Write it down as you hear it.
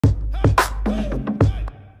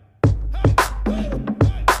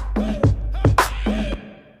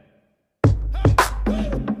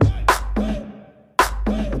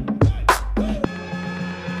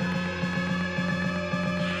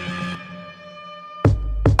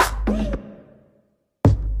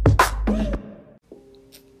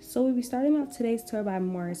So we'll be starting out today's tour by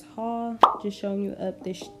Morris Hall, just showing you up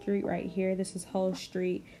this street right here. This is Hull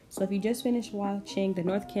Street. So if you just finished watching the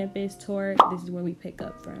North Campus tour, this is where we pick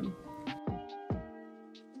up from.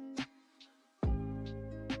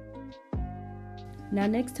 Now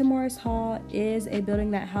next to Morris Hall is a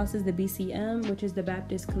building that houses the BCM, which is the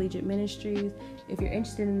Baptist Collegiate Ministries. If you're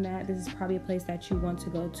interested in that, this is probably a place that you want to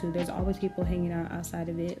go to. There's always people hanging out outside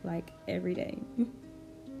of it, like every day.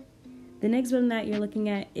 The next building that you're looking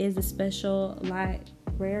at is the Special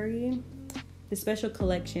Library, the Special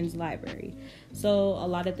Collections Library. So a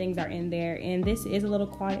lot of things are in there, and this is a little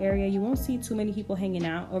quiet area. You won't see too many people hanging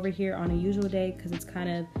out over here on a usual day because it's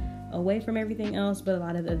kind of away from everything else, but a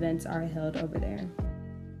lot of events are held over there.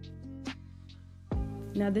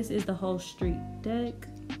 Now this is the Hull Street deck.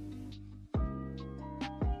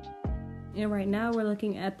 And right now we're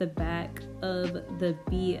looking at the back of the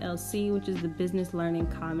BLC, which is the Business Learning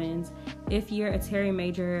Commons. If you're a Terry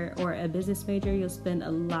major or a business major, you'll spend a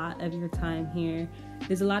lot of your time here.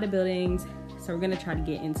 There's a lot of buildings, so we're gonna try to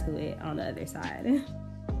get into it on the other side.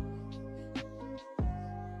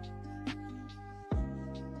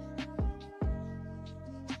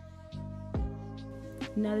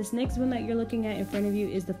 Now this next one that you're looking at in front of you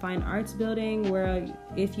is the Fine Arts Building, where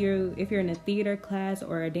if you're in a theater class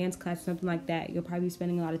or a dance class, something like that, you'll probably be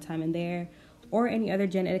spending a lot of time in there, or any other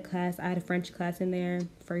gen ed class. I had a French class in there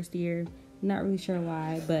first year. Not really sure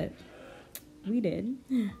why, but we did.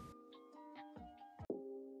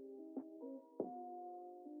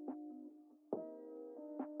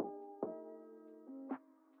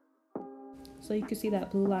 So you can see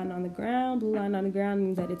that blue line on the ground. Blue line on the ground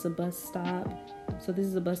means that it's a bus stop. So this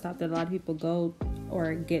is a bus stop that a lot of people go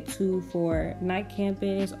or get to for night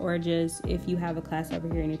campus, or just if you have a class over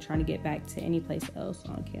here and you're trying to get back to any place else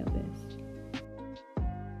on campus.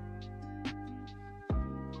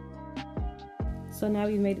 So now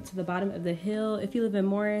we've made it to the bottom of the hill. If you live in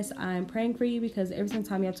Morris, I'm praying for you, because every single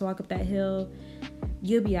time you have to walk up that hill,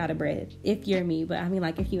 you'll be out of breath if you're me. But I mean,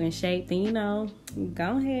 like, if you're in shape, then you know,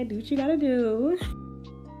 go ahead, do what you gotta do.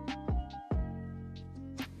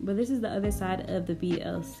 But this is the other side of the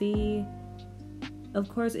BLC. Of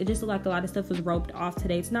course, it just looked like a lot of stuff was roped off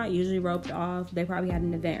today. It's not usually roped off. They probably had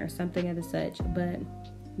an event or something of the such, but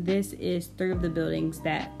this is 3 of the buildings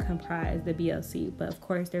that comprise the BLC. But of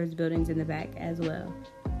course, there's buildings in the back as well.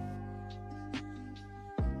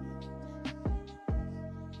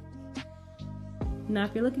 Now,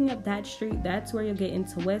 if you're looking up that street, that's where you'll get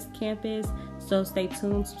into West Campus. So stay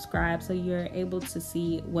tuned, subscribe, so you're able to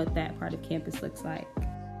see what that part of campus looks like.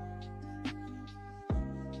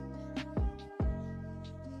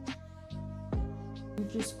 You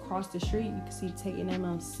just cross the street, you can see Tate and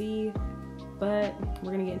MLC, but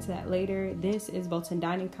we're gonna get into that later. This is Bolton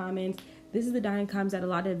Dining Commons. This is the dining commons that a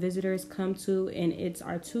lot of visitors come to, and it's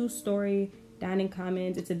our 2-story dining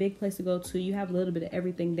commons. It's a big place to go to. You have a little bit of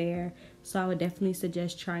everything there, so I would definitely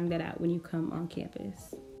suggest trying that out when you come on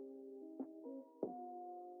campus.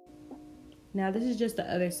 Now this is just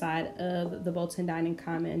the other side of the Bolton Dining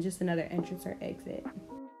Commons, just another entrance or exit.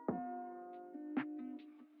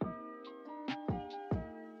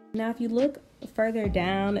 Now if you look further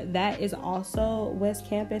down, that is also West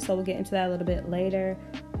Campus, so we'll get into that a little bit later,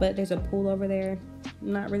 but there's a pool over there.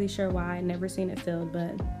 I'm not really sure why, never seen it filled,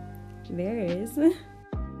 but there is.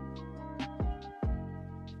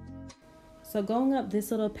 So going up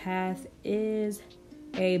this little path is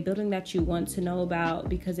a building that you want to know about,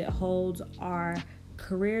 because it holds our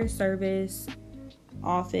career service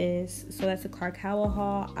office. So that's the Clark Howell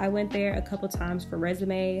Hall. I went there a couple times for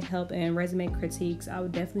resume help and resume critiques. I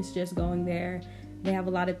would definitely suggest going there. They have a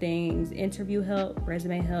lot of things: interview help,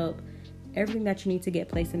 resume help, everything that you need to get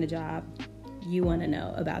placed in the job. You want to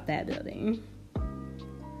know about that building.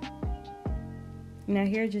 Now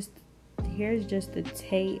here's just the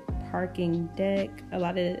Tate parking deck.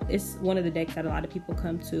 It's one of the decks that a lot of people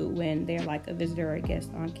come to when they're like a visitor or a guest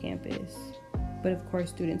on campus. But of course,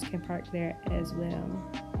 students can park there as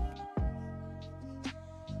well.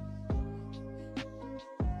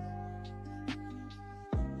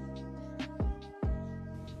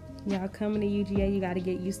 Y'all coming to UGA, you got to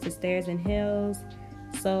get used to stairs and hills.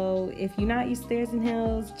 So if you're not used to stairs and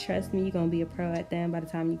hills, trust me, you're going to be a pro at them by the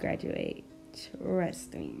time you graduate.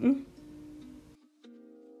 Trust me.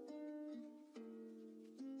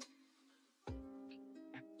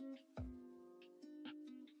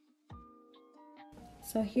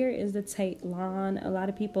 So here is the Tate lawn. A lot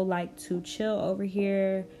of people like to chill over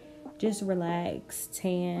here, just relax,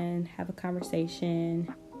 tan, have a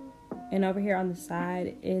conversation. And over here on the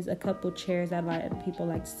side is a couple chairs that a lot of people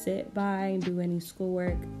like to sit by and do any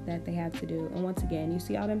schoolwork that they have to do. And once again, you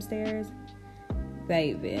see all them stairs?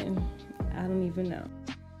 baby, I don't even know.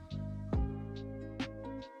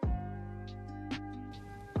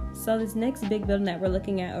 So this next big building that we're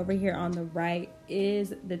looking at over here on the right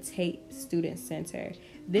is the Tate Student Center.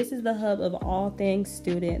 This is the hub of all things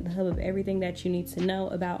student, the hub of everything that you need to know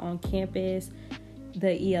about on campus.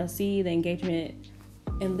 The ELC, the Engagement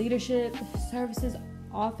and Leadership Services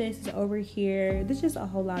office is over here. There's just a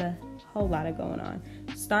whole lot of going on.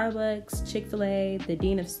 Starbucks, Chick-fil-A, the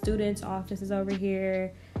Dean of Students office is over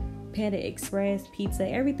here. Panda Express, pizza,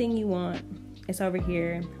 everything you want, it's over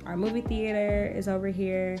here. Our movie theater is over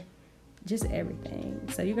here. Just everything.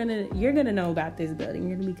 So you're gonna know about this building.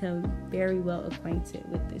 You're gonna become very well acquainted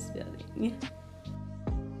with this building.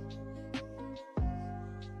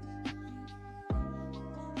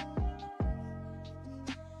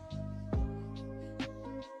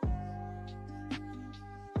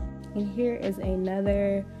 And here is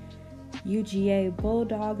another UGA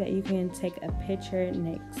Bulldog that you can take a picture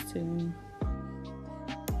next to.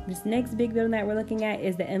 This next big building that we're looking at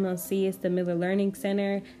is the MLC. It's the Miller Learning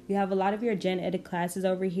Center. You have a lot of your gen ed classes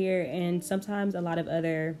over here, and sometimes a lot of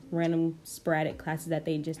other random sporadic classes that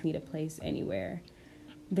they just need a place anywhere.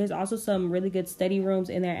 There's also some really good study rooms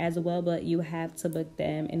in there as well, but you have to book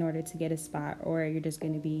them in order to get a spot, or you're just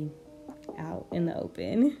going to be out in the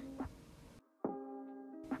open.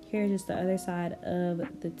 Here's just the other side of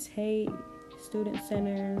the Tate Student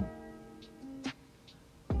Center.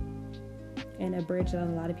 And a bridge that a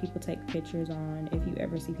lot of people take pictures on if you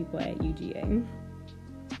ever see people at UGA.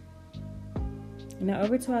 Now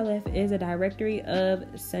over to our left is a directory of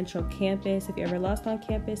Central Campus. If you're ever lost on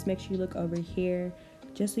campus, make sure you look over here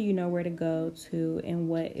just so you know where to go to and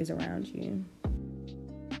what is around you.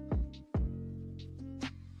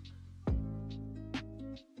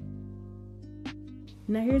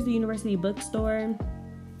 Now here's the University Bookstore.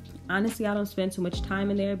 Honestly, I don't spend too much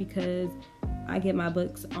time in there because I get my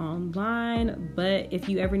books online, but if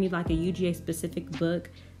you ever need like a UGA specific book,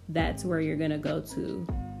 that's where you're gonna go to.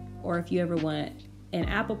 Or if you ever want an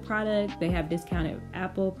Apple product, they have discounted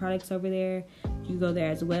Apple products over there. You go there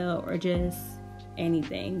as well, or just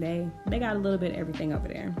anything. They got a little bit of everything over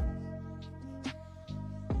there.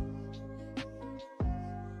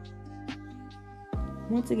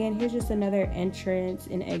 Once again, here's just another entrance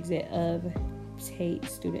and exit of Tate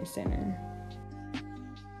Student Center.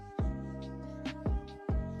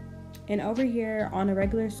 And over here on a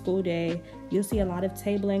regular school day, you'll see a lot of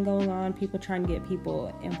tabling going on, people trying to get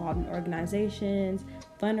people involved in organizations,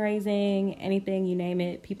 fundraising, anything, you name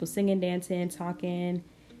it, people singing, dancing, talking.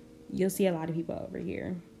 You'll see a lot of people over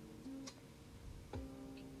here.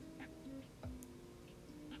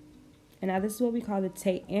 And now this is what we call the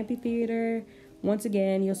Tate Amphitheater. Once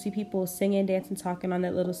again, you'll see people singing, dancing, talking on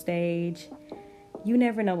that little stage. You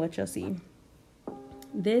never know what you'll see.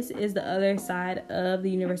 This is the other side of the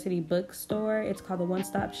University Bookstore. It's called the One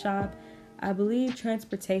Stop Shop. I believe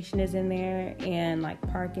transportation is in there and like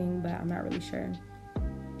parking, but I'm not really sure.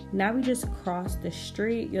 Now we just crossed the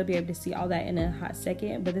street. You'll be able to see all that in a hot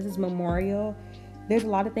second, but this is Memorial. There's a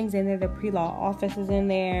lot of things in there. The pre-law office is in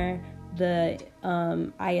there. The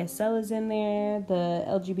ISL is in there. The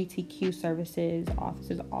LGBTQ services office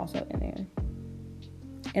is also in there.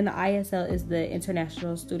 And the ISL is the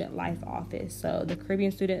International Student Life Office. So the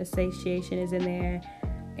Caribbean Student Association is in there.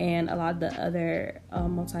 And a lot of the other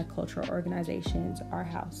multicultural organizations are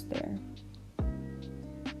housed there.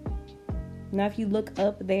 Now, if you look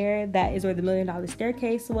up there, that is where the $1 Million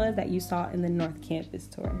Staircase was that you saw in the North Campus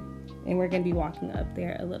tour. And we're going to be walking up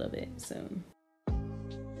there a little bit soon.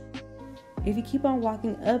 If you keep on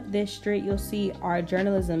walking up this street, you'll see our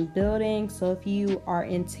journalism building. So if you are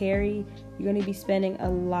in Terry, you're going to be spending a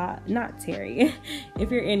lot, not Terry, if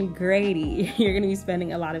you're in Grady, you're going to be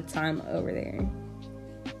spending a lot of time over there.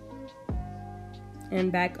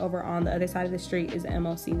 And back over on the other side of the street is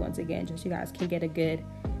MLC once again, just so you guys can get a good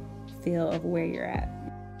feel of where you're at.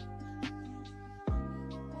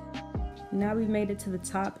 Now we've made it to the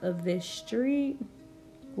top of this street.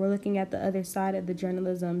 We're looking at the other side of the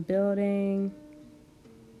journalism building.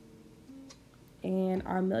 And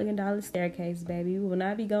our $1 Million Staircase, baby. We will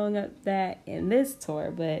not be going up that in this tour,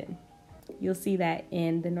 but you'll see that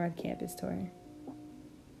in the North Campus tour.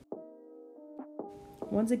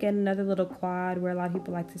 Once again, another little quad where a lot of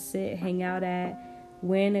people like to sit, hang out at.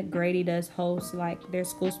 When Grady does host like their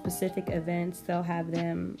school-specific events, they'll have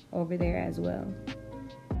them over there as well.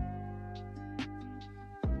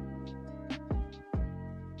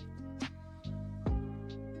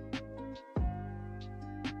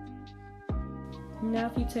 Now,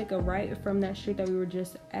 if you take a right from that street that we were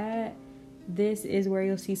just at, this is where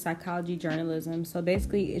you'll see psychology journalism. So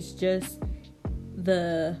basically, it's just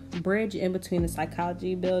the bridge in between the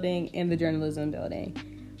psychology building and the journalism building.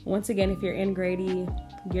 Once again, if you're in Grady,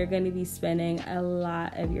 you're going to be spending a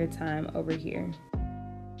lot of your time over here.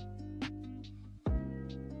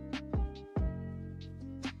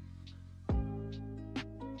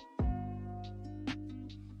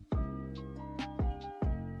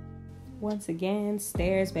 Once again,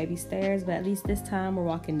 stairs, baby stairs, but at least this time we're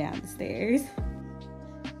walking down the stairs.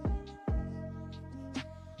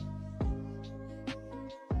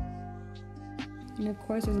 And of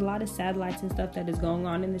course, there's a lot of satellites and stuff that is going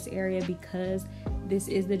on in this area because this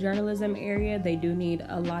is the journalism area. They do need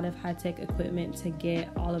a lot of high-tech equipment to get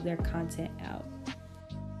all of their content out.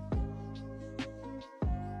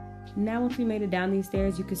 Now, once we made it down these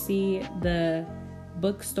stairs, you can see the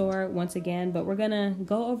bookstore once again, but we're gonna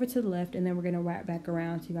go over to the left and then we're gonna wrap back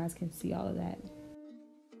around so you guys can see all of that.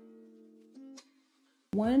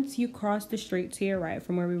 Once you cross the street to your right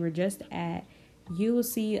from where we were just at, you will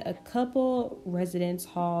see a couple residence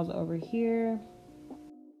halls over here.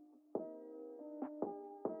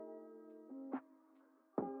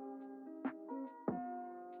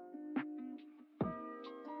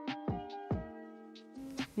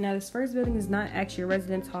 Now, this first building is not actually a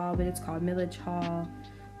residence hall, but it's called Millage Hall,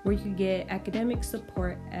 where you can get academic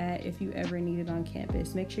support at if you ever need it on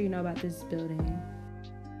campus. Make sure you know about this building.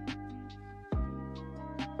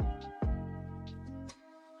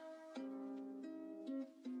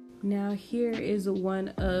 Now, here is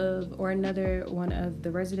another one of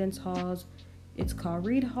the residence halls. It's called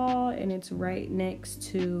Reed Hall, and it's right next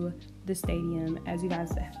to the stadium, as you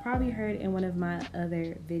guys have probably heard in one of my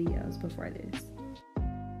other videos before this.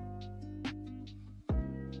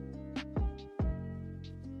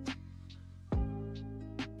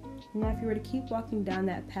 Now, if you were to keep walking down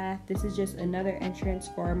that path, this is just another entrance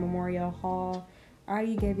for Memorial Hall. I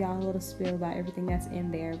already gave y'all a little spiel about everything that's in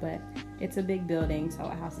there, but it's a big building, so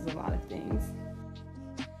it houses a lot of things.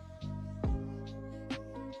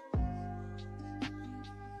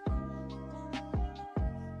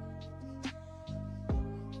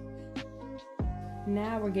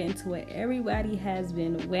 Now we're getting to what everybody has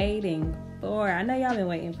been waiting for. I know y'all been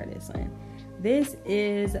waiting for this one. This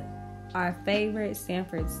is our favorite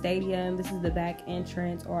Sanford Stadium. This is the back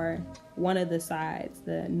entrance, or one of the sides,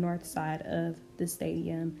 the north side of the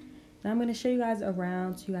stadium. And I'm going to show you guys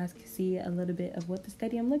around so you guys can see a little bit of what the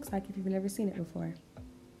stadium looks like if you've never seen it before.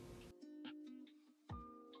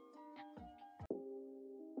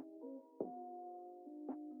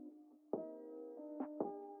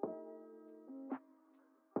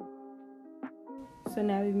 So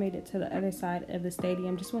now we've made it to the other side of the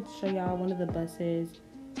stadium. Just want to show y'all one of the buses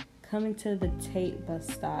coming to the Tate bus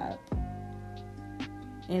stop.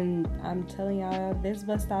 And I'm telling y'all, this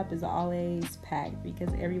bus stop is always packed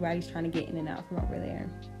because everybody's trying to get in and out from over there.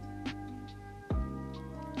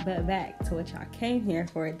 But back to what y'all came here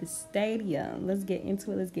for, the stadium. Let's get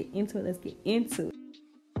into it, let's get into it, let's get into it.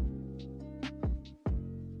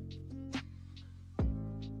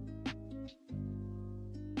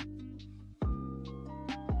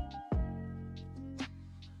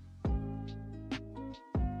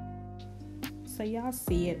 So y'all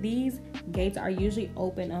see it, these gates are usually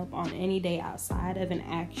open up on any day outside of an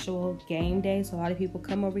actual game day. So a lot of people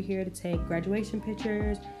come over here to take graduation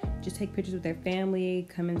pictures, just take pictures with their family,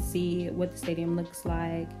 come and see what the stadium looks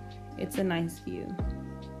like. It's a nice view.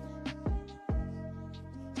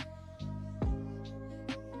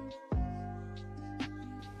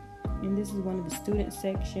 And this is one of the student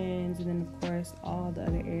sections, and then of course all the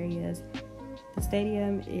other areas. The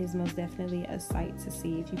stadium is most definitely a sight to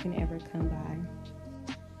see if you can ever come by.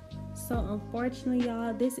 So unfortunately,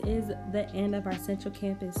 y'all, this is the end of our Central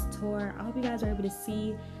Campus tour. I hope you guys are able to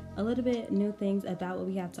see a little bit new things about what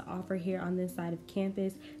we have to offer here on this side of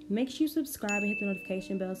campus. Make sure you subscribe and hit the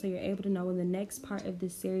notification bell so you're able to know when the next part of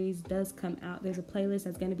this series does come out. There's a playlist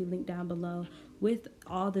that's going to be linked down below with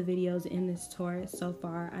all the videos in this tour so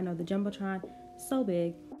far. I know the Jumbotron, so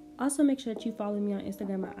big. Also, make sure that you follow me on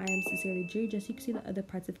Instagram at IamSincerelyG, just so you can see the other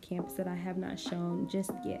parts of campus that I have not shown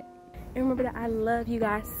just yet. And remember that I love you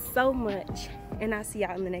guys so much, and I'll see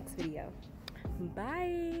y'all in the next video.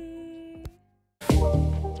 Bye.